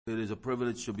It is a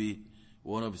privilege to be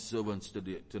one of his servants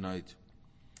tonight.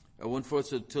 I want for us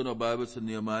to turn our Bibles to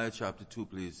Nehemiah chapter 2,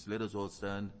 please. Let us all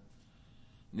stand.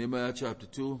 Nehemiah chapter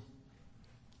 2.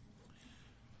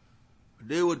 A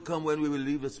day would come when we will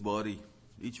leave this body.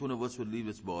 Each one of us would leave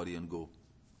this body and go.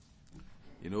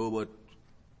 But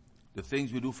the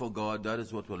things we do for God, that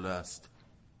is what will last.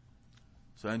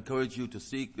 So I encourage you to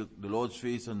seek the Lord's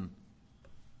face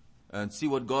and see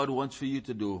what God wants for you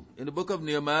to do. In the book of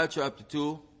Nehemiah chapter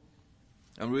 2,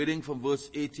 I'm reading from verse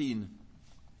 18.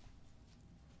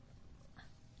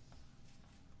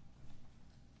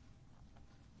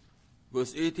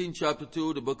 Verse 18, chapter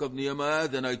 2, the book of Nehemiah.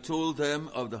 Then I told them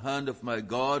of the hand of my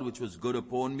God, which was good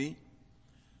upon me,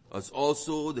 as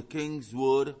also the king's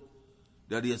word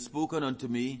that he had spoken unto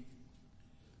me.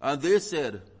 And they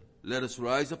said, let us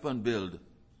rise up and build.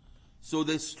 So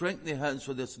they strengthened their hands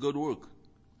for this good work.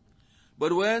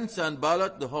 But when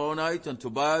Sanballat the Horonite and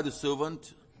Tobiah the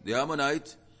servant, the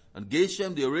Ammonite, and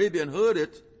Geshem the Arabian heard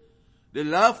it, they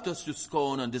laughed us to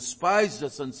scorn and despised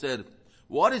us and said,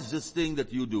 what is this thing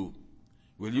that you do?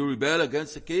 Will you rebel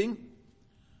against the king?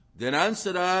 Then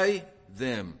answered I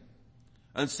them,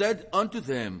 and said unto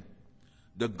them,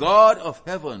 the God of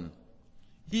heaven,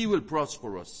 he will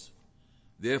prosper us.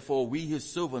 Therefore we his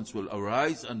servants will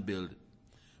arise and build.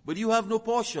 But you have no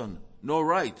portion, no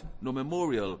right, no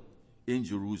memorial in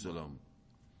Jerusalem.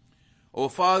 Our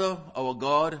Father, our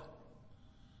God,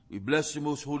 we bless your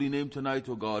most holy name tonight,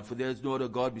 O God, for there is no other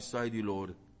God beside you,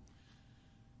 Lord.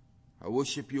 I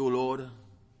worship you, O Lord.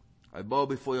 I bow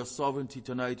before your sovereignty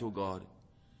tonight, O God.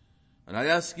 And I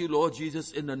ask you, Lord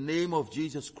Jesus, in the name of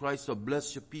Jesus Christ, to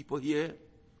bless your people here.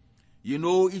 You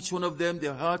know each one of them,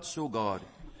 their hearts, O God.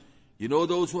 You know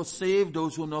those who are saved,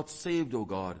 those who are not saved, O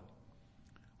God.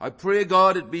 I pray,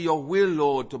 God, it be your will,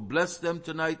 Lord, to bless them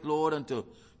tonight, Lord, and to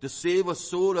save a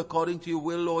soul according to your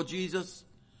will, Lord Jesus.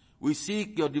 We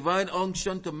seek your divine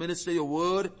unction to minister your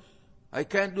word. I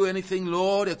can't do anything,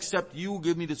 Lord, except you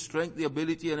give me the strength, the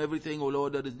ability, and everything, O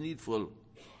Lord, that is needful.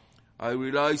 I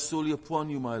rely solely upon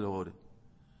you, my Lord.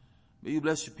 May you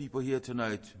bless your people here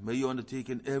tonight. May you undertake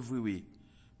in every way.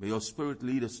 May your spirit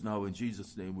lead us now. In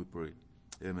Jesus' name we pray.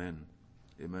 Amen.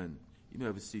 Amen. You may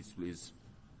have a seat, please.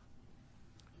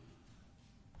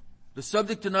 The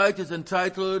subject tonight is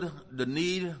entitled, The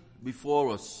Need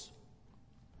Before Us.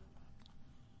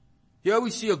 Here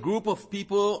we see a group of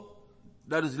people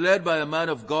that is led by a man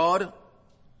of God,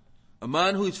 a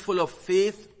man who is full of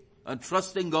faith and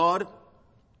trust in God.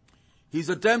 He's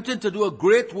attempting to do a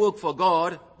great work for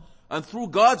God, and through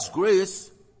God's grace,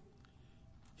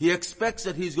 he expects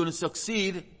that he's going to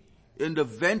succeed in the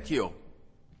venture.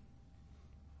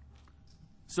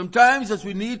 Sometimes as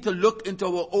we need to look into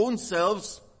our own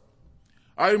selves,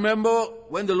 I remember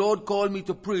when the Lord called me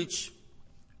to preach,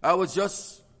 I was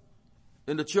just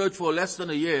in the church for less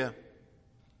than a year.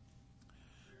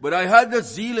 But I had the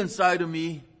zeal inside of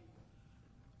me,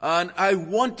 and I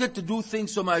wanted to do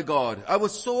things for my God. I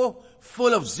was so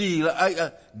full of zeal.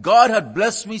 God had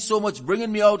blessed me so much,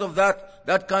 bringing me out of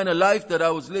that kind of life that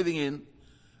I was living in.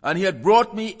 And he had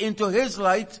brought me into his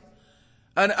light.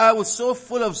 And I was so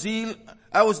full of zeal,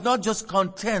 I was not just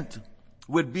content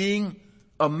with being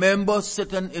a member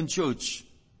sitting in church.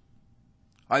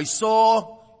 I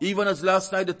saw, even as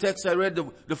last night the text I read,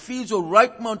 the fields were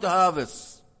ripe unto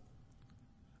harvest.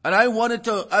 And I wanted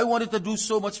to do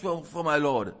so much for my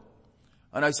Lord.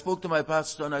 And I spoke to my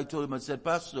pastor and I told him, I said,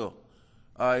 Pastor,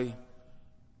 I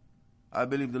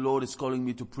believe the Lord is calling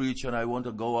me to preach, and I want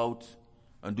to go out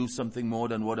and do something more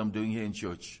than what I'm doing here in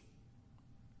church.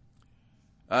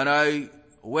 And I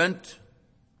went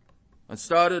and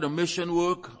started a mission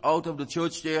work out of the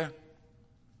church there.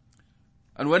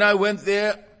 And when I went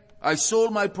there, I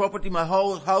sold my property, my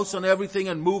house and everything,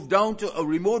 and moved down to a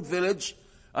remote village.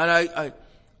 And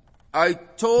I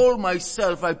told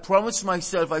myself, I promised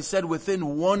myself, I said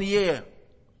within 1 year,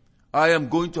 I am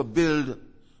going to build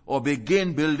or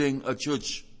begin building a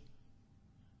church.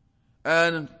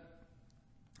 And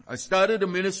I started a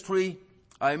ministry.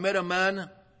 I met a man.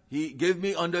 He gave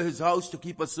me under his house to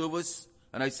keep a service,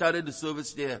 and I started the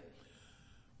service there.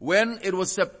 When it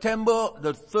was September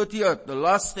the 30th, the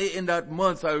last day in that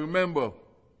month, I remember,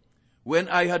 when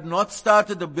I had not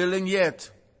started the building yet,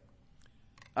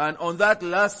 and on that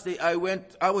last day I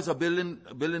was a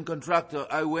building contractor.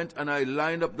 I went and I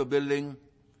lined up the building.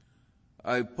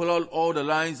 I pulled out all the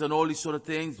lines and all these sort of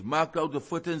things, marked out the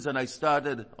footings, and I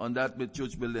started on that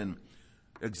church building.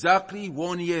 Exactly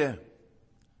 1 year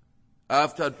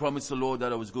after I'd promised the Lord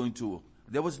that I was going to.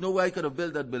 There was no way I could have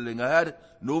built that building. I had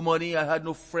no money, I had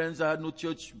no friends, I had no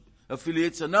church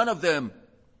affiliates, and none of them.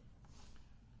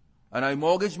 And I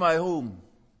mortgaged my home.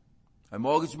 I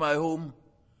mortgaged my home,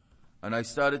 and I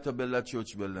started to build that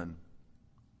church building.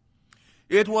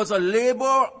 It was a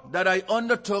labor that I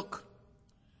undertook,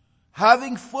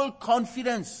 having full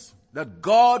confidence that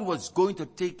God was going to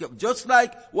take care of. Just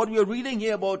like what we are reading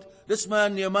here about this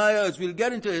man Nehemiah, as we'll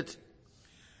get into it.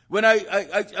 When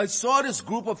I saw this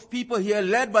group of people here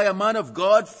led by a man of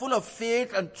God, full of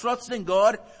faith and trusting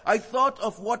God, I thought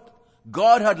of what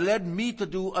God had led me to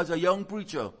do as a young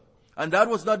preacher. And that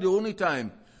was not the only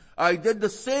time. I did the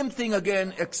same thing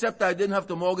again, except I didn't have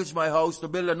to mortgage my house to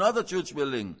build another church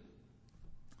building.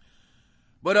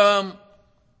 But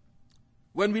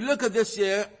when we look at this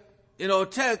here, in our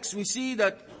text, we see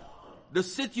that the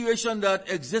situation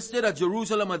that existed at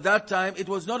Jerusalem at that time, it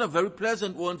was not a very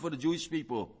pleasant one for the Jewish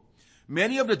people.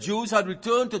 Many of the Jews had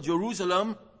returned to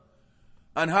Jerusalem,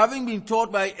 and having been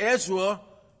taught by Ezra,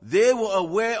 they were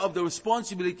aware of the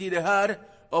responsibility they had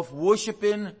of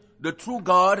worshiping the true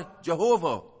God,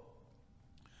 Jehovah.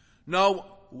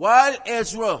 Now, while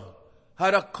Ezra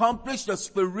had accomplished the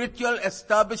spiritual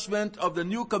establishment of the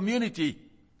new community,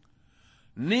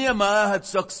 Nehemiah had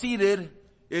succeeded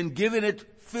in giving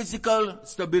it physical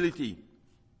stability.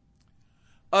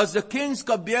 As the king's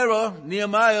cupbearer,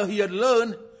 Nehemiah, he had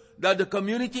learned that the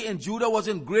community in Judah was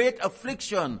in great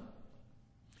affliction.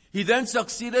 He then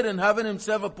succeeded in having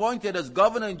himself appointed as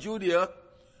governor in Judea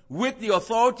with the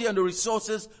authority and the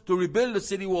resources to rebuild the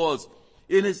city walls.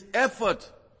 In his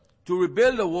effort to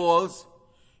rebuild the walls,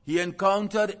 he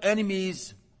encountered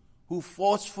enemies who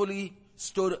forcefully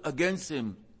stood against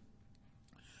him.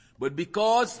 But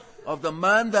because of the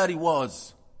man that he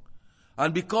was,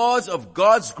 and because of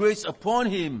God's grace upon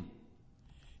him,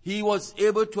 he was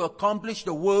able to accomplish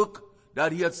the work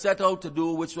that he had set out to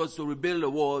do, which was to rebuild the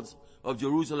walls of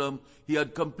Jerusalem. He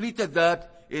had completed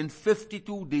that in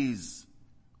 52 days.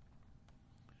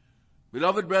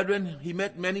 Beloved brethren, he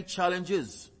met many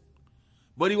challenges,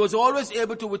 but he was always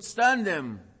able to withstand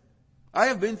them. I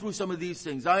have been through some of these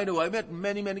things. I know I met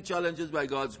many, many challenges by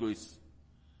God's grace.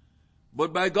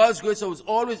 But by God's grace, I was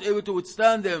always able to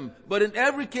withstand them. But in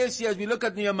every case here, as we look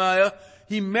at Nehemiah,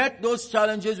 he met those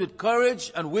challenges with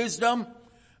courage and wisdom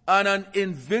and an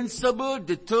invincible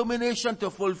determination to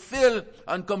fulfill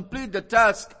and complete the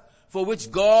task for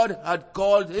which God had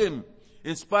called him.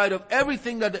 In spite of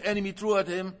everything that the enemy threw at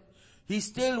him, he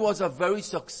still was a very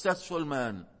successful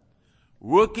man,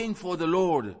 working for the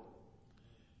Lord,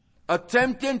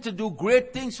 attempting to do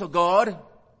great things for God,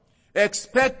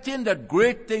 expecting that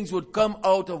great things would come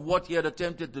out of what he had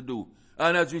attempted to do.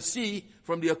 And as we see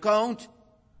from the account,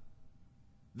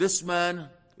 this man,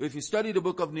 if you study the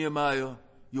book of Nehemiah,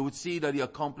 you would see that he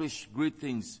accomplished great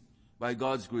things by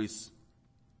God's grace.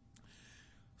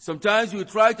 Sometimes we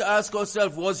try to ask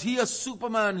ourselves, was he a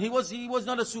superman? He was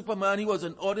not a superman. He was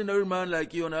an ordinary man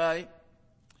like you and I.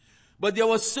 But there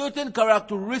were certain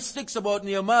characteristics about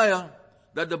Nehemiah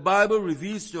that the Bible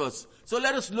reveals to us. So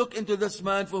let us look into this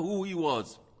man for who he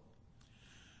was.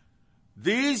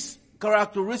 These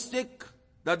characteristics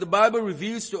that the Bible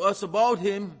reveals to us about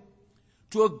him,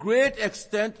 to a great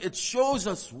extent, it shows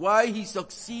us why he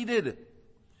succeeded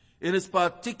in his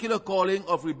particular calling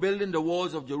of rebuilding the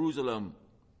walls of Jerusalem.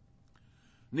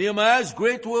 Nehemiah's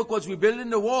great work was rebuilding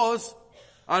the walls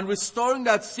and restoring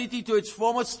that city to its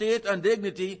former state and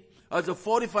dignity as a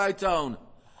fortified town.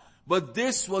 But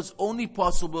this was only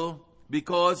possible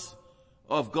because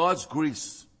of God's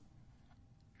grace.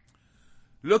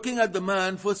 Looking at the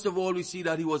man, first of all, we see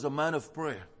that he was a man of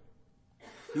prayer.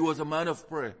 He was a man of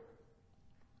prayer.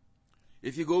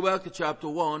 If you go back to chapter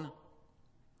 1,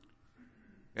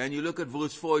 and you look at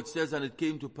verse 4, it says, "And it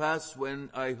came to pass when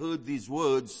I heard these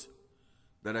words,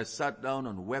 that I sat down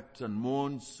and wept and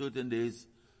mourned certain days,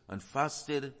 and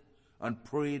fasted and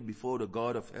prayed before the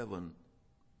God of heaven."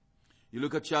 You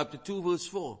look at chapter 2, verse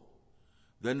 4.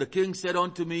 "Then the king said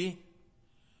unto me,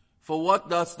 For what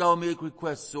dost thou make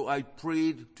request? So I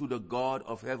prayed to the God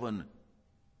of heaven."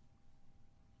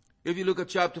 If you look at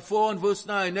chapter 4 and verse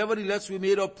 9, "Nevertheless we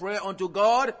made our prayer unto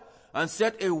God, and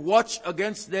set a watch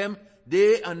against them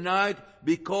day and night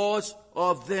because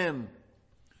of them."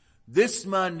 This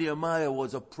man Nehemiah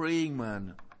was a praying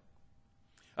man.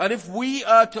 And if we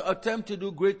are to attempt to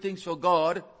do great things for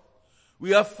God,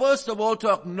 we have first of all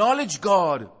to acknowledge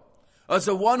God as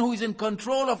the one who is in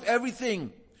control of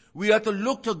everything. We are to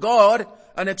look to God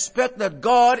and expect that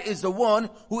God is the one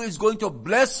who is going to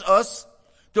bless us,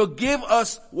 to give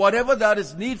us whatever that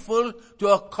is needful to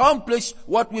accomplish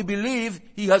what we believe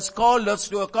he has called us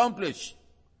to accomplish.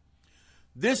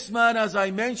 This man, as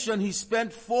I mentioned, he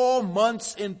spent 4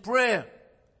 months in prayer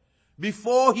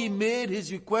before he made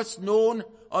his request known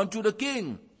unto the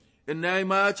king. In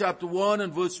Nehemiah chapter 1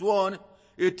 and verse 1,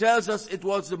 it tells us it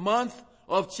was the month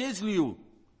of Chislew.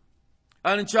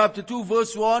 And in chapter 2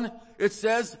 verse 1, it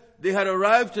says they had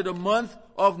arrived to the month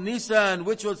of Nisan,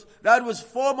 that was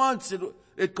 4 months.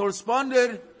 It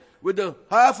corresponded with the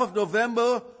half of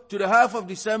November to the half of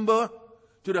December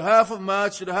to the half of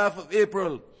March to the half of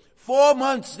April. 4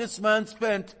 months this man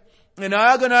spent in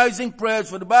agonizing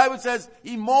prayers. For the Bible says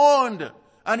he mourned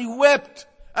and he wept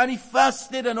and he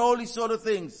fasted and all these sort of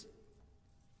things.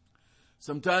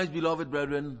 Sometimes, beloved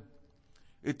brethren,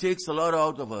 it takes a lot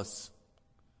out of us.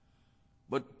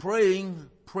 But praying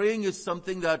is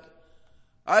something that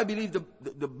I believe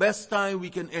the best time we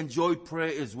can enjoy prayer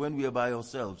is when we are by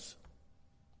ourselves.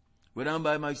 When I'm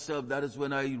by myself, that is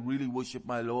when I really worship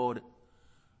my Lord.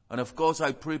 And of course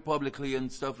I pray publicly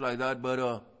and stuff like that,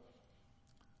 but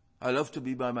I love to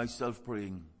be by myself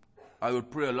praying. I would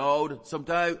pray aloud.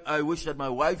 Sometimes I wish that my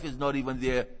wife is not even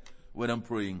there when I'm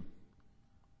praying.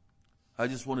 I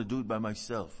just want to do it by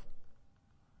myself.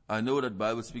 I know that the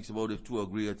Bible speaks about if two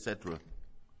agree, etc.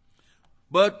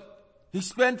 But he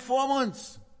spent 4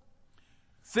 months.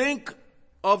 Think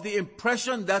of the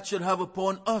impression that should have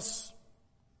upon us.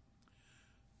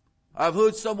 I've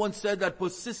heard someone say that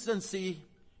persistency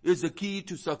is the key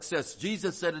to success.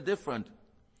 Jesus said it different.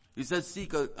 He said,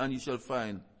 seek and you shall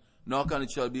find. Knock and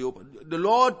it shall be opened. The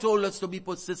Lord told us to be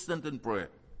persistent in prayer.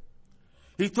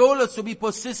 He told us to be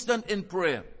persistent in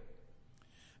prayer.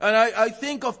 And I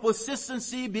think of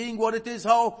persistency being what it is,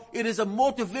 how it is a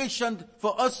motivation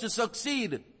for us to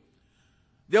succeed.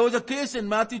 There was a case in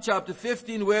Matthew chapter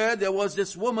 15 where there was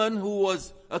this woman who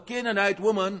was a Canaanite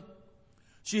woman.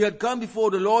 She had come before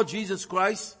the Lord Jesus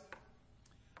Christ,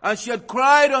 and she had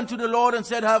cried unto the Lord and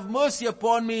said, have mercy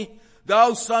upon me,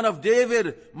 thou son of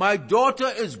David. My daughter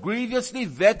is grievously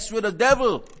vexed with a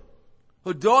devil.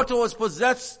 Her daughter was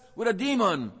possessed with a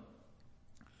demon.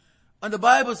 And the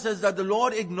Bible says that the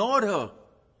Lord ignored her.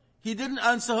 He didn't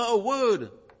answer her a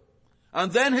word.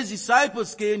 And then his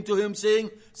disciples came to him saying,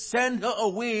 send her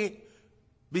away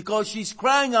because she's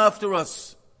crying after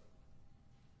us.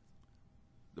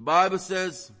 The Bible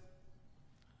says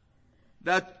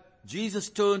that Jesus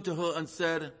turned to her and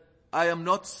said, I am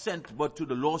not sent but to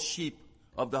the lost sheep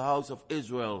of the house of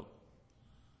Israel.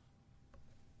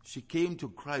 She came to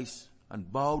Christ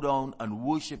and bowed down and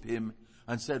worshiped him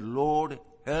and said, Lord,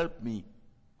 help me.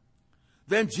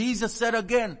 Then Jesus said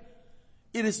again,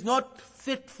 it is not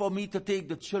fit for me to take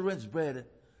the children's bread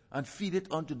and feed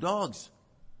it unto dogs.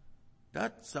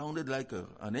 That sounded like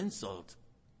an insult.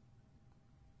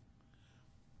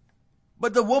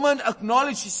 But the woman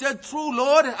acknowledged, she said, true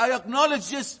Lord, I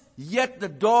acknowledge this, yet the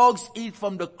dogs eat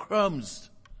from the crumbs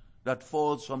that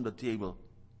falls from the table.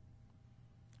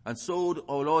 And so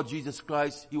our Lord Jesus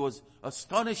Christ, he was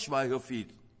astonished by her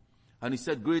faith. And he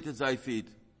said, great is thy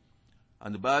faith.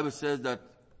 And the Bible says that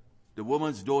the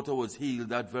woman's daughter was healed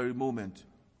that very moment.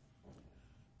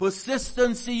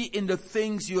 Persistency in the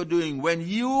things you're doing. When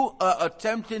you are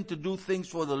attempting to do things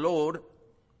for the Lord,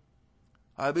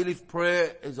 I believe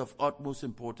prayer is of utmost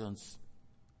importance.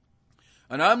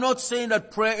 And I'm not saying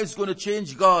that prayer is going to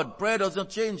change God. Prayer doesn't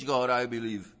change God, I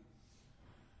believe.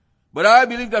 But I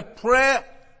believe that prayer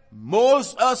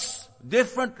molds us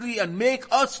differently and make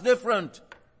us different.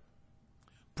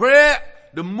 Prayer,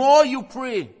 the more you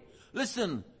pray,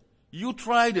 listen, you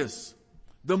try this.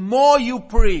 The more you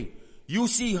pray, you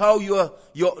see how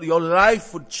your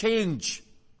life would change.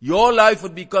 Your life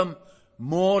would become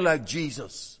more like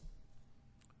Jesus.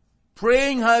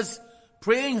 Praying has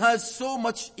so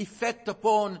much effect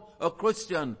upon a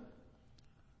Christian.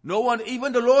 No one,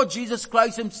 even the Lord Jesus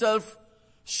Christ himself,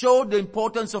 showed the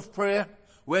importance of prayer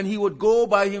when he would go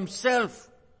by himself.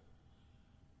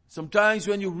 Sometimes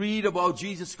when you read about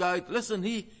Jesus Christ, listen,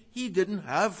 he didn't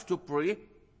have to pray.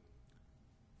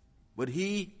 But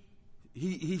he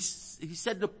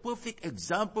set the perfect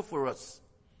example for us.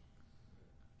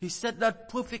 He set that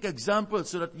perfect example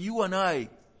so that you and I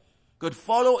could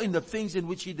follow in the things in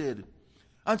which he did.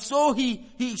 And so he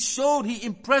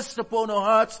impressed upon our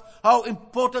hearts how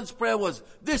important prayer was.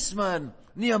 This man,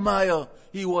 Nehemiah,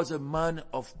 he was a man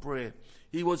of prayer.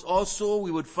 He was also,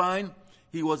 we would find,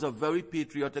 he was a very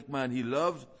patriotic man. He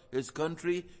loved his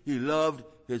country. He loved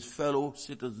his fellow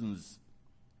citizens.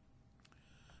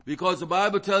 Because the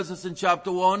Bible tells us in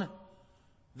chapter 1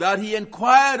 that he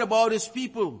inquired about his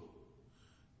people.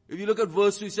 If you look at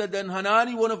verse 2, he said, then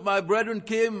Hanani, one of my brethren,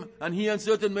 came, and he and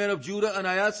certain men of Judah, and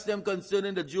I asked them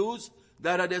concerning the Jews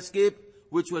that had escaped,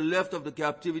 which were left of the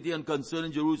captivity, and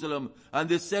concerning Jerusalem. And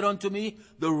they said unto me,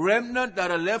 the remnant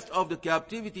that are left of the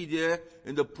captivity there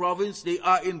in the province, they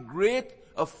are in great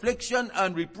affliction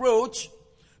and reproach,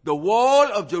 The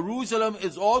wall of Jerusalem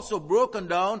is also broken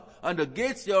down, and the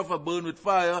gates thereof are burned with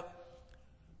fire.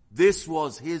 This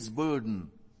was his burden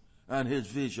and his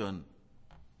vision.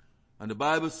 And the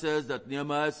Bible says that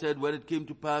Nehemiah said, when it came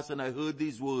to pass and I heard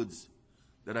these words,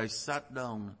 that I sat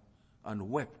down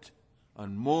and wept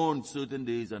and mourned certain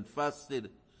days and fasted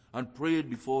and prayed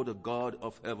before the God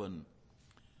of heaven.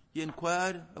 He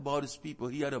inquired about his people.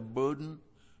 He had a burden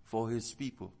for his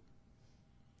people.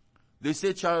 They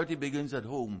say charity begins at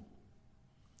home.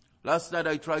 Last night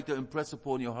I tried to impress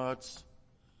upon your hearts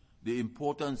the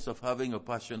importance of having a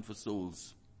passion for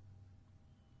souls.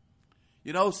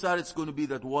 You know how sad it's going to be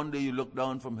that one day you look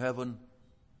down from heaven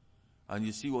and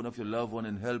you see one of your loved ones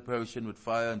in hell perishing with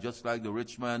fire, and just like the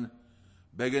rich man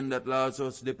begging that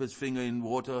Lazarus dip his finger in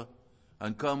water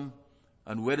and come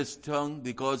and wet his tongue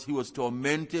because he was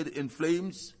tormented in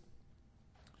flames.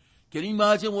 Can you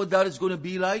imagine what that is going to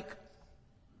be like?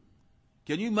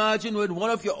 Can you imagine when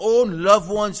one of your own loved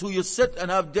ones who you sit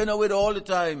and have dinner with all the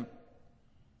time,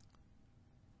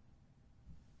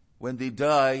 when they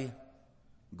die,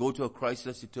 go to a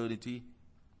Christless eternity?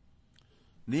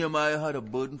 Nehemiah had a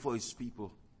burden for his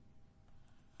people.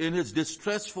 In his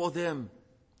distress for them,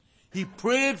 he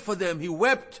prayed for them. He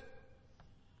wept.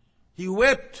 He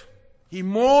wept. He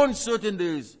mourned certain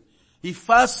days. He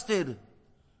fasted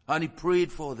and he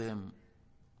prayed for them.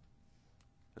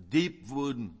 A deep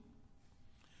burden.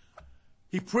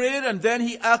 He prayed and then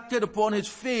he acted upon his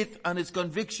faith and his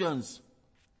convictions.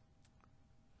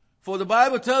 For the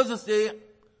Bible tells us there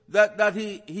that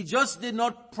he just did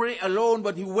not pray alone,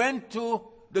 but he went to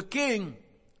the king.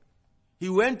 He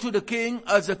went to the king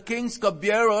as a king's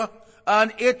cupbearer,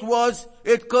 and it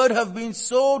could have been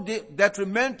so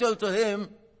detrimental to him.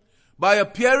 By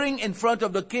appearing in front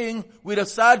of the king with a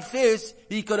sad face,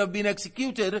 he could have been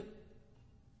executed.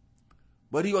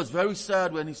 But he was very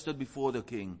sad when he stood before the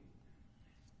king.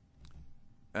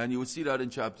 And you will see that in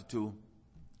chapter 2.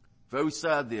 Very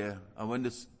sad there. And when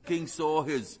the king saw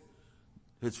his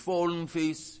fallen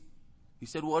face, he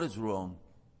said, what is wrong?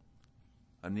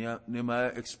 And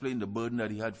Nehemiah explained the burden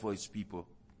that he had for his people.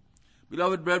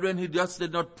 Beloved brethren, he just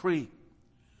did not pray,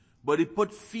 but he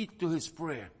put feet to his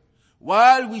prayer.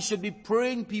 While we should be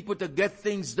praying people to get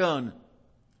things done,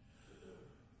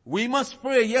 we must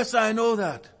pray. Yes, I know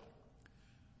that.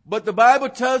 But the Bible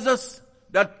tells us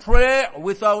that prayer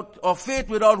without, or faith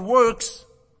without works,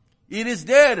 it is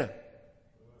dead.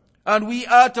 And we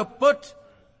are to put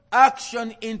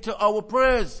action into our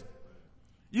prayers.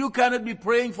 You cannot be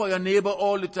praying for your neighbor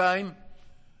all the time,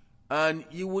 and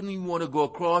you wouldn't even want to go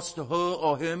across to her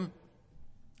or him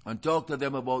and talk to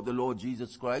them about the Lord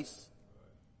Jesus Christ.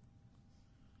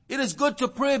 It is good to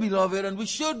pray, beloved, and we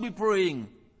should be praying.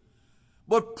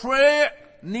 But prayer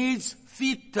needs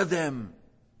feet to them.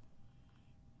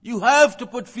 You have to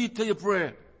put feet to your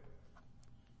prayer.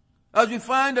 As we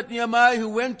find that Nehemiah, who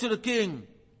went to the king,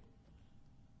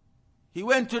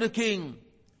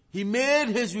 he made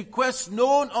his request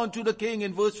known unto the king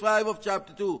in verse 5 of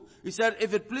chapter 2. He said,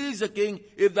 if it please the king,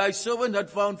 if thy servant had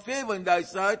found favor in thy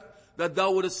sight, that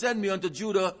thou wouldest send me unto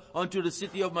Judah, unto the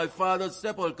city of my father's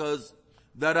sepulchres,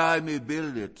 that I may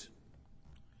build it.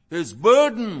 His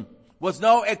burden was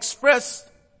now expressed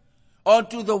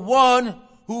unto the one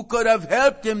who could have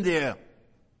helped him there.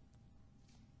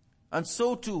 And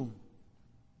so too,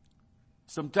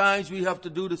 sometimes we have to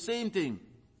do the same thing.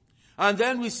 And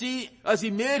then we see, as he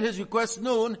made his request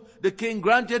known, the king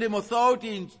granted him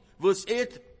authority in verse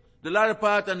 8, the latter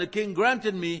part, and the king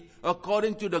granted me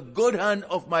according to the good hand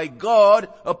of my God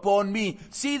upon me.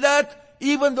 See that?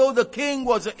 Even though the king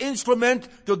was an instrument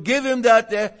to give him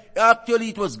that there, actually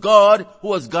it was God who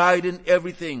was guiding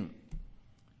everything.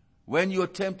 When you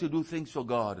attempt to do things for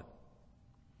God,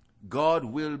 God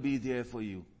will be there for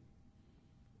you.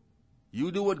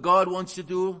 You do what God wants you to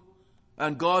do,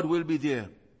 and God will be there.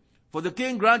 For the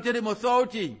king granted him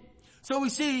authority. So we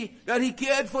see that he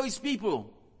cared for his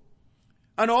people.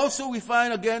 And also we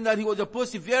find again that he was a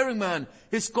persevering man.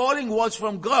 His calling was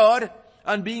from God,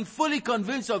 and being fully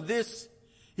convinced of this,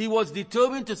 he was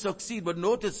determined to succeed. But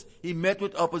notice, he met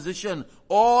with opposition.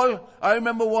 I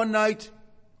remember one night,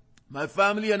 my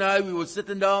family and I, we were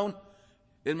sitting down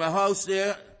in my house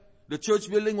there. The church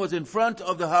building was in front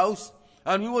of the house,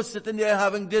 and we were sitting there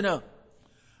having dinner.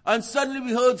 And suddenly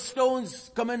we heard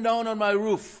stones coming down on my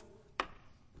roof.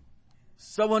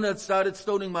 Someone had started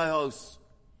stoning my house.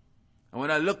 And when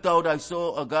I looked out, I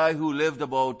saw a guy who lived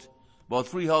about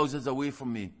 3 houses away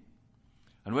from me.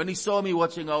 And when he saw me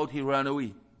watching out, he ran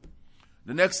away.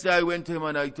 The next day I went to him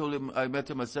and I met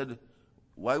him, I said,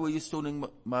 why were you stoning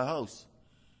my house?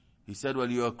 He said, well,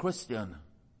 you're a Christian.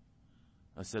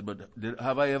 I said, but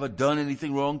have I ever done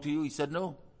anything wrong to you? He said,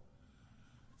 no.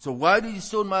 So why did you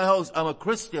stone my house? I'm a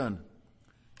Christian.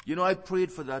 You know, I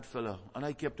prayed for that fella, and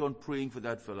I kept on praying for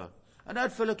that fella. And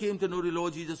that fella came to know the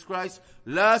Lord Jesus Christ.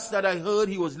 Last that I heard,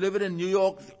 he was living in New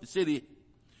York City.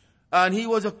 And he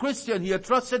was a Christian. He had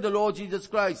trusted the Lord Jesus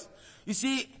Christ. You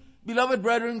see, beloved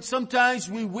brethren, sometimes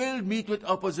we will meet with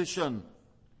opposition.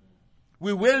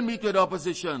 We will meet with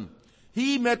opposition.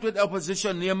 He met with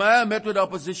opposition. Nehemiah met with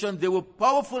opposition. They were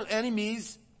powerful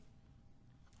enemies.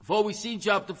 For we see in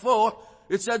chapter 4,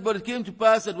 it said, but it came to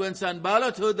pass that when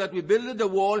Sanballat heard that we builded the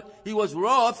wall, he was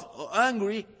wroth or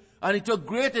angry, and he took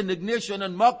great indignation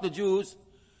and mocked the Jews.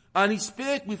 And he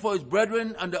spake before his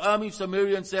brethren and the army of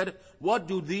Samaria and said, what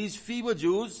do these feeble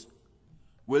Jews?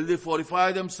 Will they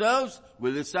fortify themselves?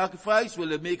 Will they sacrifice? Will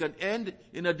they make an end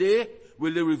in a day?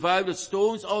 Will they revive the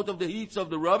stones out of the heaps of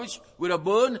the rubbish with a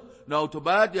burn? Now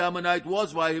Tobiah the Ammonite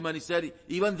was by him, and he said,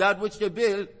 even that which they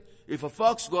build, if a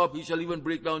fox go up, he shall even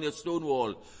break down their stone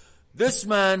wall. This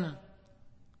man,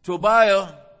 Tobiah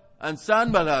and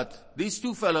Sanballat, these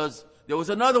two fellows, there was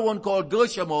another one called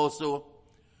Gershom also.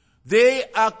 They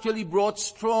actually brought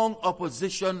strong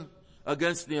opposition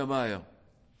against Nehemiah.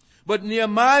 But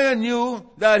Nehemiah knew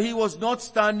that he was not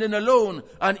standing alone.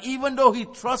 And even though he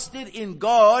trusted in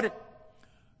God,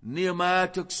 Nehemiah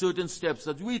took certain steps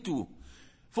that we too.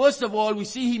 First of all, we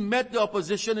see he met the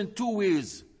opposition in two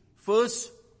ways.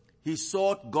 First, he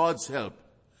sought God's help.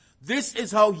 This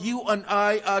is how you and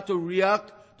I are to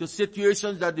react to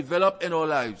situations that develop in our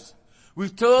lives. We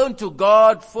turn to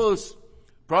God first.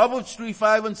 Proverbs 3,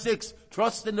 5 and 6.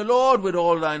 Trust in the Lord with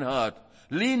all thine heart.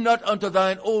 Lean not unto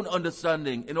thine own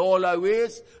understanding. In all thy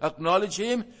ways acknowledge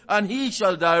him, and he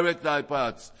shall direct thy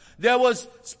paths. There was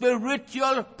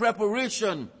spiritual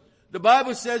preparation. The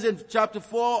Bible says in chapter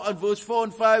 4 and verse 4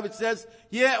 and 5, it says,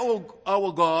 hear, O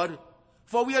our God,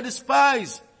 for we are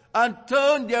despised, and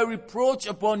turn their reproach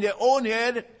upon their own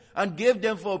head, and give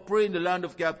them for a prey in the land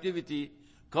of captivity.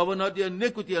 Cover not their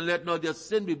iniquity, and let not their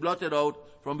sin be blotted out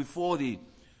from before thee.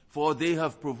 For they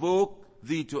have provoked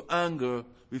thee to anger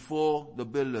before the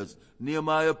builders.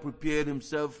 Nehemiah prepared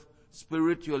himself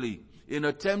spiritually in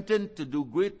attempting to do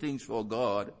great things for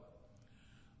God.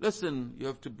 Listen, you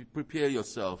have to prepare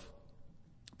yourself.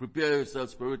 Prepare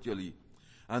yourself spiritually.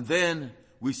 And then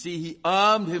we see he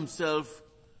armed himself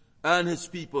and his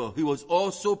people. He was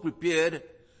also prepared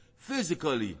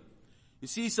physically. You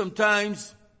see,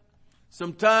 sometimes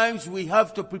we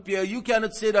have to prepare. You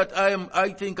cannot say that I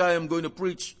think I am going to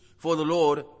preach for the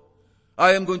Lord.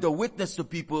 I am going to witness to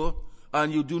people,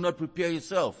 and you do not prepare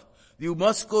yourself. You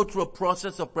must go through a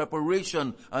process of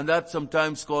preparation, and that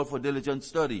sometimes called for diligent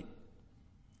study.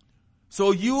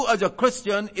 So you as a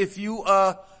Christian, if you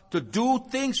are to do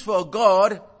things for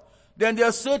God, then there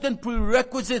are certain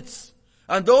prerequisites.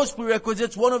 And those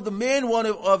prerequisites, one of the main one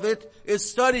of it is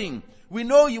studying. We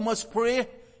know you must pray,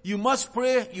 you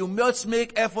must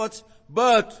make efforts,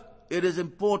 but it is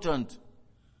important.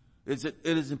 It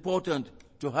is important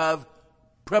to have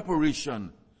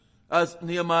preparation as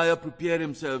Nehemiah prepared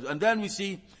himself. And then we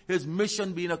see his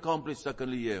mission being accomplished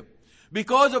secondly here.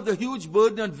 Because of the huge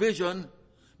burden and vision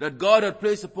that God had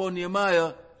placed upon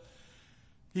Nehemiah,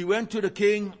 he went to the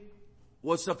king,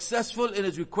 was successful in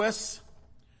his requests,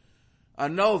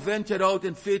 and now ventured out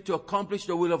in faith to accomplish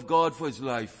the will of God for his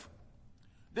life.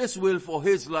 This will for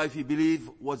his life, he believed,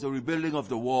 was the rebuilding of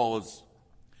the walls.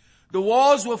 The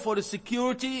walls were for the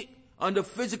security and the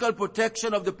physical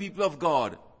protection of the people of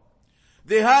God.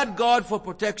 They had God for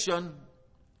protection,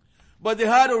 but they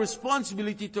had a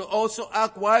responsibility to also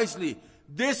act wisely.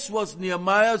 This was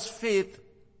Nehemiah's faith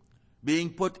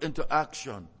being put into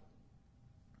action.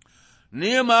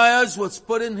 Nehemiah's was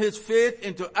putting his faith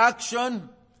into action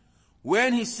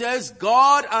when he says,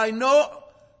 God, I know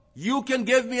you can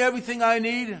give me everything I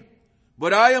need,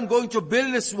 but I am going to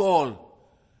build this wall.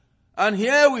 And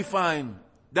here we find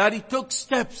that he took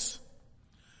steps.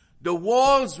 The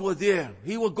walls were there.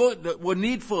 Were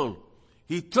needful.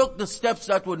 He took the steps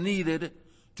that were needed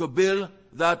to build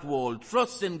that wall.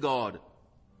 Trust in God.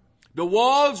 The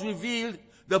walls revealed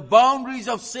the boundaries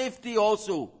of safety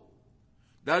also.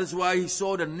 That is why he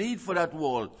saw the need for that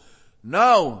wall.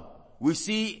 Now, we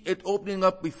see it opening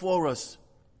up before us.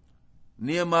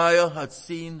 Nehemiah had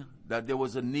seen that there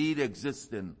was a need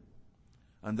existing,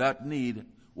 and that need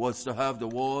was to have the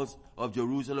walls of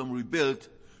Jerusalem rebuilt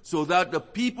so that the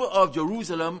people of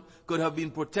Jerusalem could have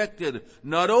been protected,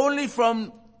 not only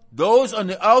from those on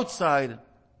the outside,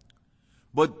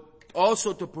 but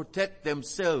also to protect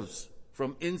themselves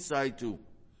from inside too.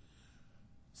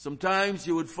 Sometimes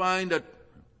you would find that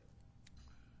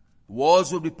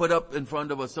walls will be put up in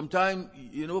front of us. Sometimes,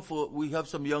 we have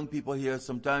some young people here.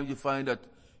 Sometimes you find that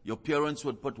your parents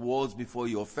would put walls before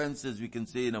your fences, we can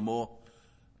say in a more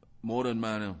modern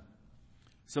manner.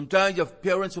 Sometimes your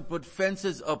parents would put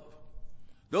fences up.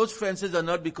 Those fences are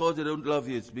not because they don't love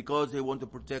you, it's because they want to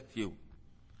protect you.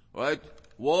 Right?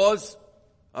 Walls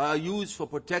are used for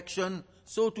protection,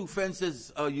 so too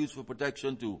fences are used for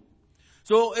protection too.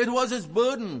 So it was his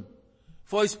burden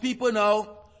for his people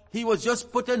now. He was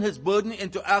just putting his burden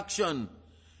into action.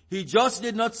 He just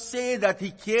did not say that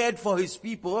he cared for his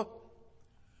people,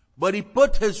 but he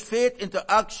put his faith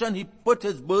into action. He put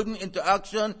his burden into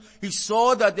action. He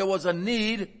saw that there was a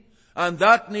need, and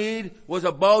that need was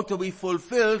about to be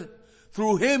fulfilled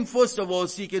through him, first of all,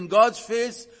 seeking God's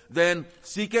face, then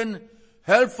seeking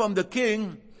help from the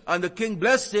king, and the king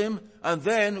blessed him, and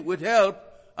then with help,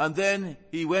 and then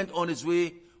he went on his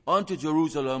way unto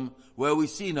Jerusalem, where we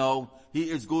see now he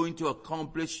is going to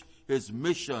accomplish his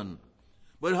mission.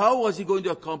 But how was he going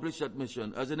to accomplish that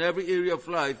mission? As in every area of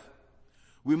life,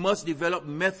 we must develop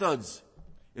methods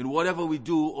in whatever we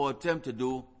do or attempt to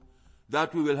do,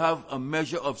 that we will have a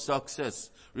measure of success.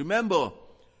 Remember,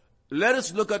 let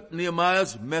us look at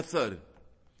Nehemiah's method.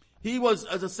 He was,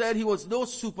 as I said, he was no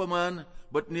Superman,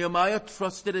 but Nehemiah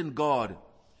trusted in God.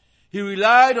 He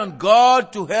relied on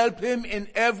God to help him in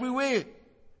every way.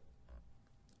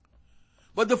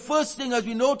 But the first thing, as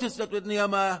we noticed that with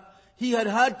Nehemiah, he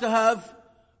had to have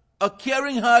a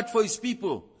caring heart for his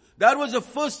people. That was the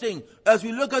first thing. As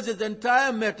we look at his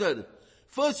entire method,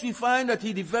 first we find that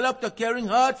he developed a caring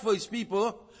heart for his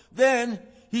people. Then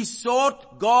he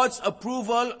sought God's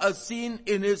approval as seen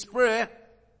in his prayer.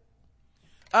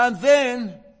 And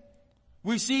then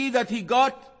we see that he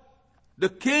got the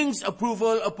king's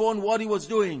approval upon what he was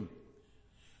doing.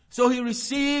 So he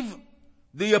received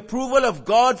the approval of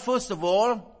God first of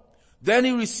all. Then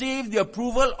he received the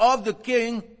approval of the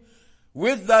king.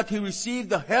 With that he received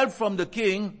the help from the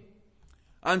king.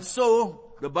 And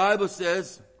so the Bible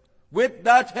says, with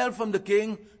that help from the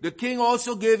king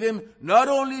also gave him not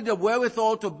only the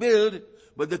wherewithal to build,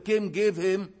 but the king gave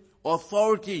him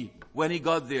authority when he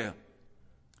got there.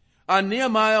 And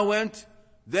Nehemiah went,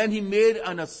 then he made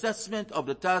an assessment of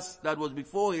the task that was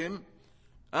before him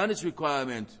and its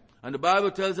requirement. And the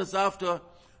Bible tells us after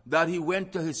that he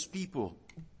went to his people.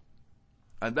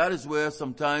 And that is where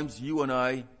sometimes you and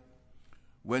I,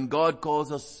 when God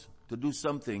calls us to do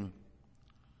something,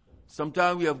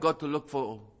 sometimes we have got to look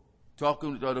for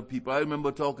talking with other people. I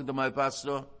remember talking to my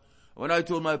pastor. When I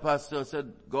told my pastor, I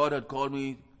said God had called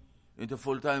me into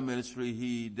full-time ministry,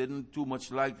 he didn't too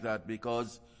much like that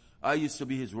because I used to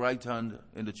be his right hand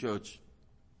in the church.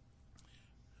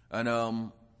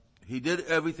 And he did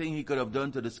everything he could have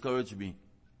done to discourage me.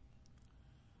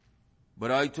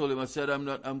 But I told him, I said,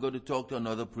 I'm going to talk to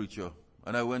another preacher.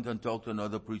 And I went and talked to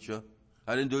another preacher.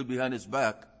 I didn't do it behind his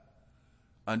back.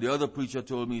 And the other preacher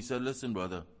told me, he said, listen,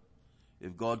 brother,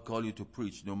 if God called you to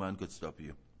preach, no man could stop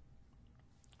you.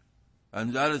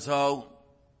 And that is how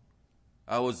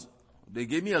they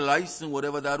gave me a license,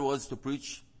 whatever that was, to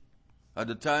preach. At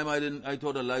the time, I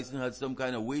thought a license had some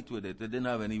kind of weight with it. It didn't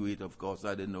have any weight, of course,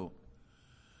 I didn't know.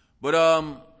 But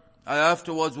I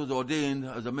afterwards was ordained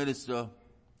as a minister,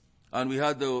 and we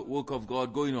had the work of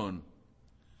God going on.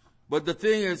 But the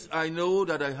thing is, I know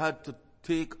that I had to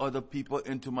take other people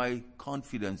into my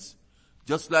confidence.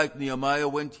 Just like Nehemiah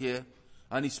went here,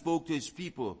 and he spoke to his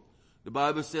people. The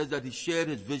Bible says that he shared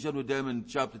his vision with them in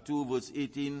chapter 2, verse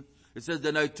 18. It says,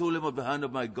 then I told him of the hand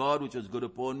of my God, which was good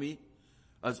upon me,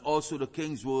 as also the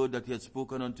king's word that he had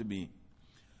spoken unto me.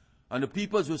 And the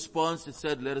people's response, they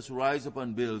said, let us rise up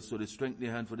and build. So they strengthened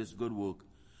their hand for this good work.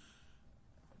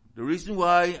 The reason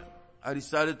why I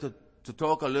decided to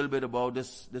talk a little bit about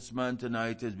this man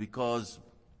tonight is because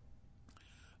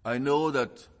I know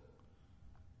that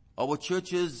our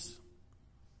churches,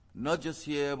 not just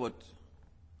here, but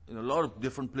in a lot of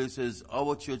different places,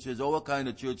 our churches, our kind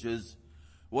of churches,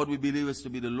 what we believe is to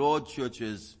be the Lord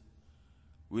churches,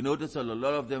 we notice that a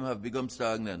lot of them have become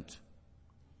stagnant.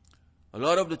 A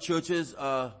lot of the churches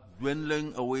are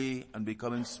dwindling away and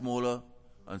becoming smaller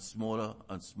and smaller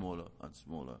and smaller and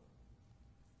smaller.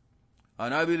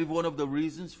 And I believe one of the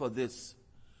reasons for this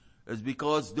is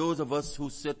because those of us who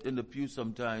sit in the pew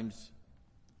sometimes,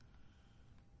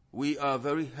 we are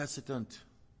very hesitant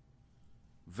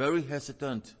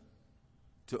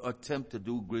to attempt to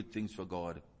do great things for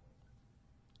God.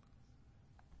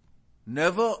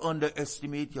 Never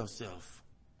underestimate yourself.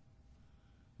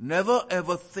 Never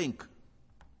ever think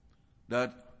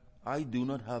that I do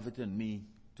not have it in me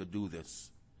to do this.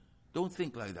 Don't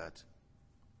think like that.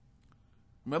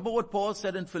 Remember what Paul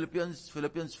said in Philippians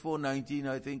 4:19,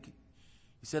 I think?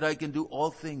 He said, I can do all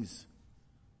things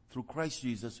through Christ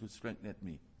Jesus who strengtheneth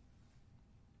me.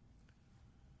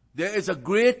 There is a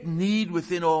great need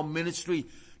within our ministry.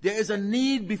 There is a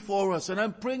need before us, and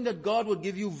I'm praying that God will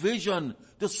give you vision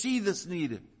to see this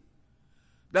need.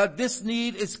 That this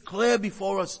need is clear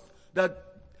before us, that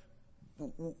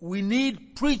we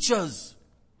need preachers.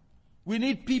 We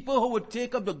need people who would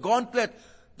take up the gauntlet.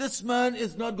 This man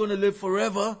is not going to live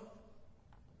forever.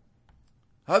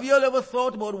 Have you all ever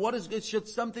thought about should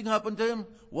something happen to him?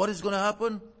 What is going to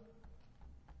happen?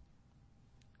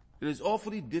 It is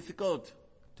awfully difficult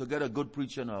to get a good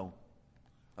preacher now.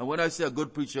 And when I say a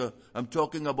good preacher, I'm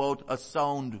talking about a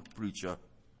sound preacher.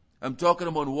 I'm talking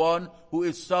about one who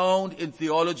is sound in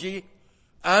theology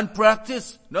and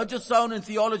practice. Not just sound in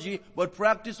theology, but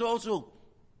practice also.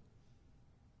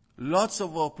 Lots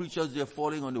of our preachers, they're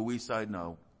falling on the wayside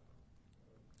now.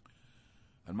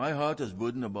 And my heart is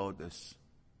burdened about this.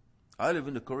 I live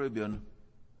in the Caribbean,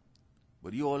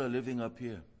 but you all are living up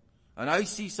here. And I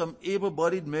see some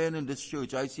able-bodied men in this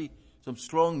church. I see some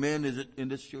strong men in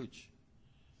this church.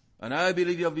 And I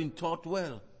believe you have been taught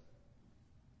well.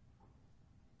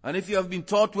 And if you have been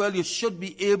taught well, you should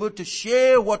be able to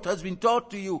share what has been taught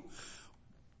to you.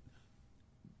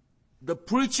 The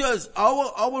preachers,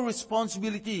 our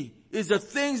responsibility is the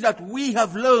things that we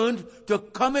have learned to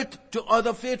commit to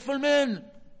other faithful men.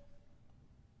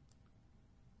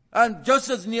 And just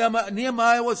as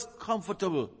Nehemiah was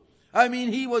comfortable, I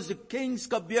mean, he was the king's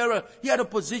cupbearer. He had a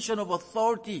position of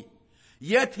authority.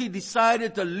 Yet he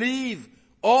decided to leave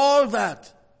all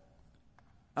that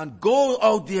and go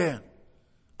out there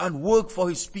and work for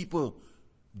his people.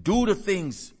 Do the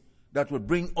things that would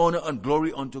bring honor and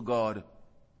glory unto God.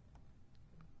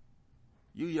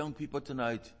 You young people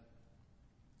tonight,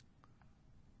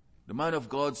 the man of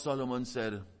God Solomon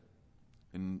said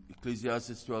in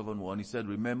Ecclesiastes 12:1, he said,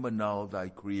 remember now thy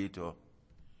Creator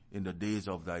in the days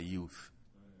of thy youth.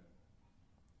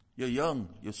 You're young,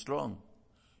 you're strong.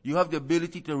 You have the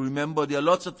ability to remember. There are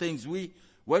lots of things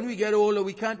when we get older,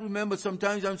 we can't remember.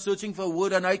 Sometimes I'm searching for a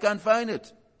word and I can't find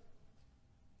it.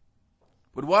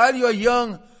 But while you're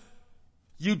young,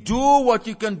 you do what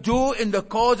you can do in the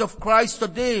cause of Christ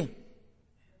today.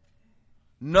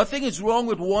 Nothing is wrong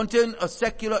with wanting a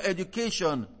secular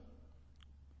education.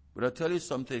 But I tell you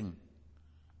something.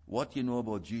 What you know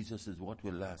about Jesus is what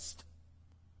will last.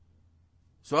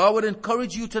 So I would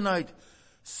encourage you tonight.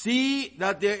 See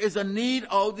that there is a need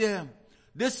out there.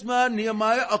 This man,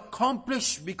 Nehemiah,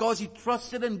 accomplished because he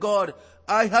trusted in God.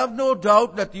 I have no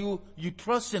doubt that you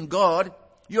trust in God.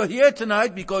 You're here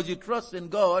tonight because you trust in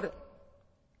God.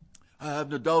 I have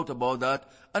no doubt about that.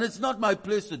 And it's not my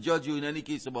place to judge you in any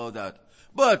case about that.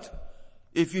 But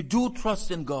if you do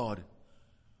trust in God,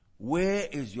 where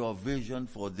is your vision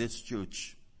for this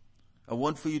church? I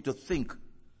want for you to think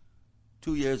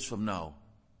 2 years from now,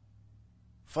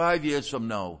 5 years from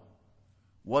now,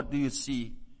 what do you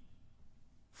see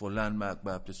for Landmark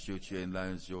Baptist Church here in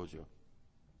Lyons, Georgia?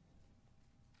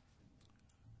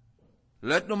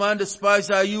 Let no man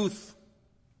despise our youth.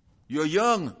 You're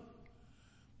young.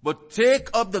 But take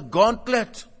up the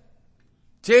gauntlet.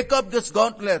 Take up this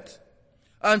gauntlet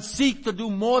and seek to do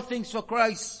more things for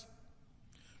Christ.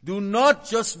 Do not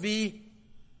just be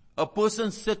a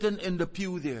person sitting in the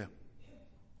pew there.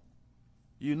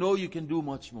 You know you can do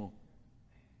much more.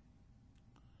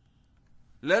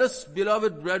 Let us,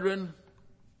 beloved brethren,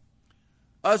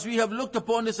 as we have looked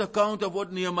upon this account of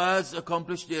what Nehemiah has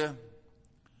accomplished there,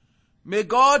 may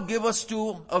God give us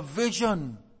too a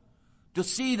vision to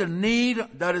see the need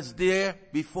that is there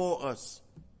before us.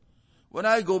 When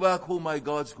I go back home, by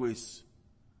God's grace,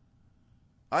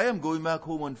 I am going back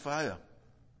home on fire.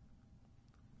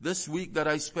 This week that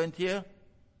I spent here,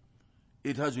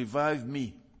 it has revived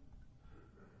me.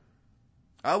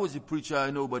 I was a preacher,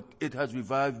 I know, but it has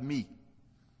revived me.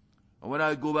 And when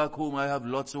I go back home, I have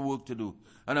lots of work to do.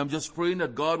 And I'm just praying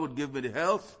that God would give me the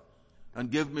health and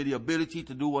give me the ability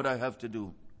to do what I have to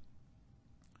do.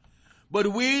 But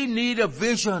we need a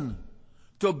vision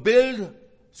to build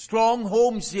strong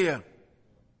homes here.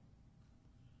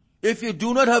 If you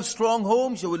do not have strong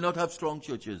homes, you will not have strong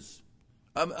churches.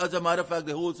 As a matter of fact,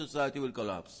 the whole society will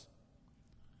collapse.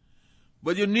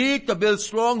 But you need to build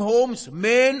strong homes.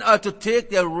 Men are to take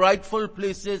their rightful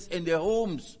places in their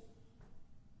homes.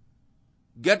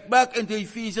 Get back into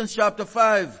Ephesians chapter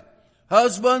 5.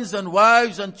 Husbands and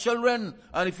wives and children,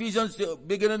 and Ephesians, the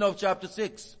beginning of chapter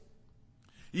 6.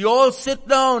 You all sit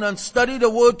down and study the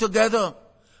word together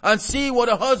and see what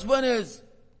a husband is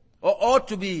or ought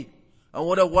to be and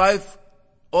what a wife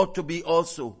ought to be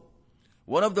also.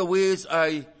 One of the ways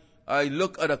I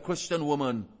look at a Christian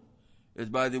woman is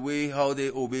by the way how they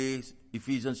obey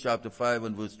Ephesians chapter 5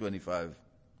 and verse 25.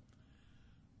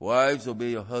 Wives,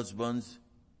 obey your husbands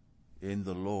in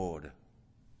the Lord.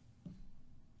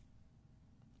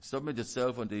 Submit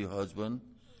yourself unto your husband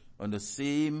on the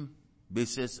same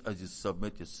basis as you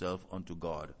submit yourself unto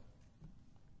God.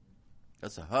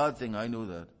 That's a hard thing, I know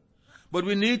that. But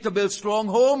we need to build strong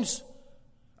homes,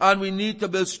 and we need to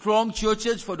build strong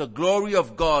churches for the glory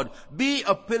of God. Be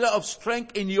a pillar of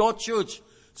strength in your church.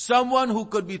 Someone who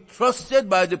could be trusted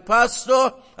by the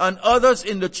pastor and others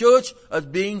in the church as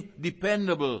being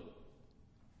dependable.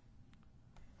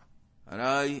 And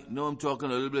I know I'm talking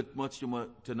a little bit much too much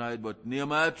tonight, but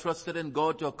Nehemiah trusted in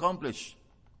God to accomplish.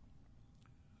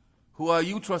 Who are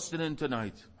you trusting in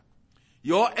tonight?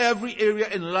 Your every area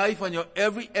in life and your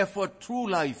every effort through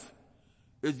life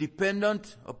is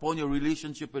dependent upon your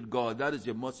relationship with God. That is,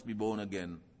 you must be born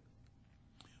again.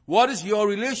 What is your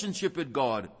relationship with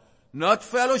God? Not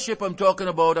fellowship I'm talking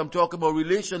about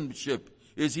relationship.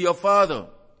 Is He your Father?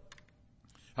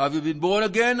 Have you been born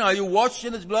again? Are you washed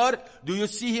in His blood? Do you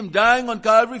see Him dying on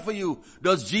Calvary for you?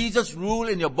 Does Jesus rule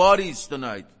in your bodies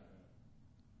tonight?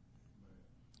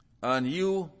 And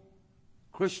you,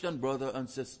 Christian brother and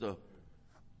sister,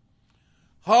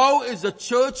 how is the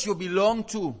church you belong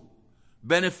to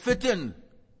benefiting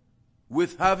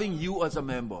with having you as a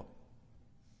member?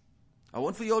 I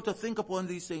want for you all to think upon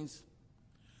these things.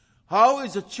 How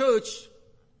is the church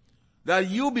that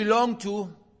you belong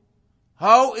to,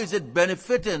 how is it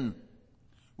benefiting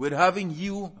with having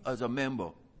you as a member?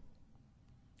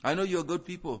 I know you're good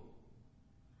people.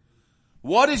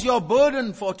 What is your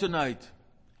burden for tonight?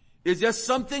 Is there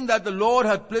something that the Lord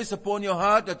had placed upon your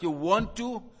heart that you want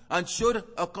to and should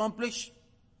accomplish?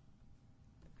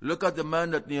 Look at the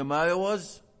man that Nehemiah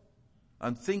was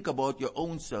and think about your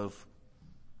own self.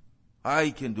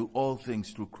 I can do all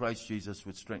things through Christ Jesus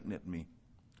which strengtheneth me.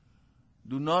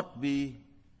 Do not be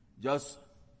just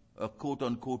a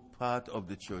quote-unquote part of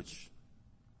the church.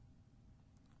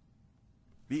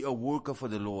 Be a worker for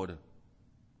the Lord.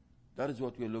 That is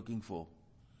what we're looking for.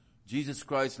 Jesus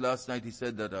Christ last night, He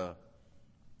said that,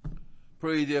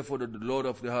 pray therefore that the Lord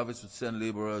of the harvest would send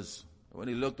laborers. When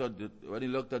he looked at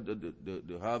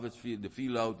the harvest field, the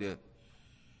field out there,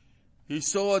 He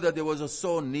saw that there was a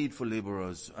sore need for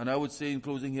laborers. And I would say in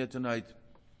closing here tonight,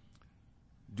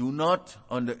 do not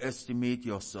underestimate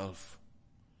yourself.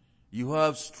 You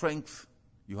have strength,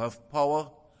 you have power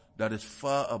that is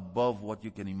far above what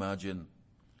you can imagine.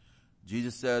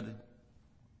 Jesus said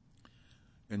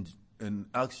in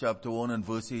Acts chapter 1 and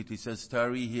verse 8, He says,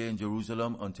 tarry here in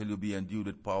Jerusalem until you be endued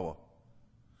with power.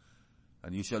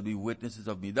 And you shall be witnesses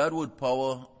of me. That word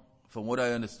power, from what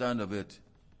I understand of it,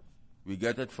 we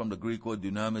get it from the Greek word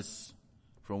dunamis,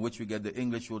 from which we get the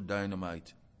English word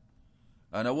dynamite.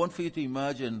 And I want for you to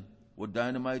imagine what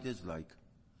dynamite is like.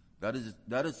 That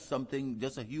is something,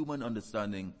 just a human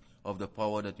understanding of the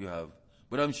power that you have.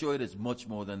 But I'm sure it is much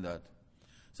more than that.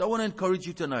 So I want to encourage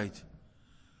you tonight.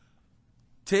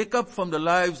 Take up from the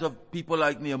lives of people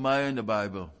like Nehemiah in the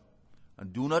Bible.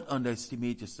 And do not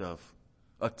underestimate yourself.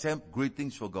 Attempt great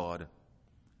things for God.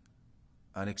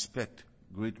 And expect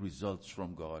great results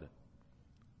from God.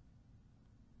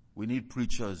 We need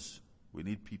preachers. We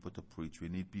need people to preach. We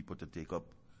need people to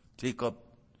take up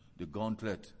the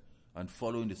gauntlet and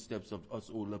follow in the steps of us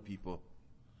older people.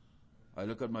 I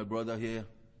look at my brother here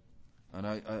and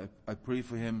I pray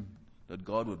for him that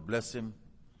God would bless him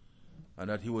and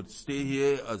that he would stay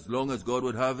here as long as God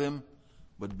would have him.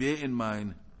 But bear in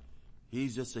mind,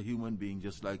 he's just a human being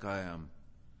just like I am.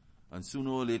 And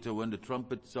sooner or later when the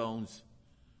trumpet sounds,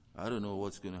 I don't know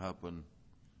what's going to happen.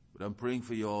 But I'm praying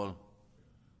for you all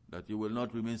that you will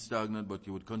not remain stagnant, but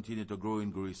you would continue to grow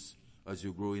in grace as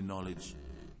you grow in knowledge.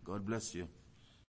 God bless you.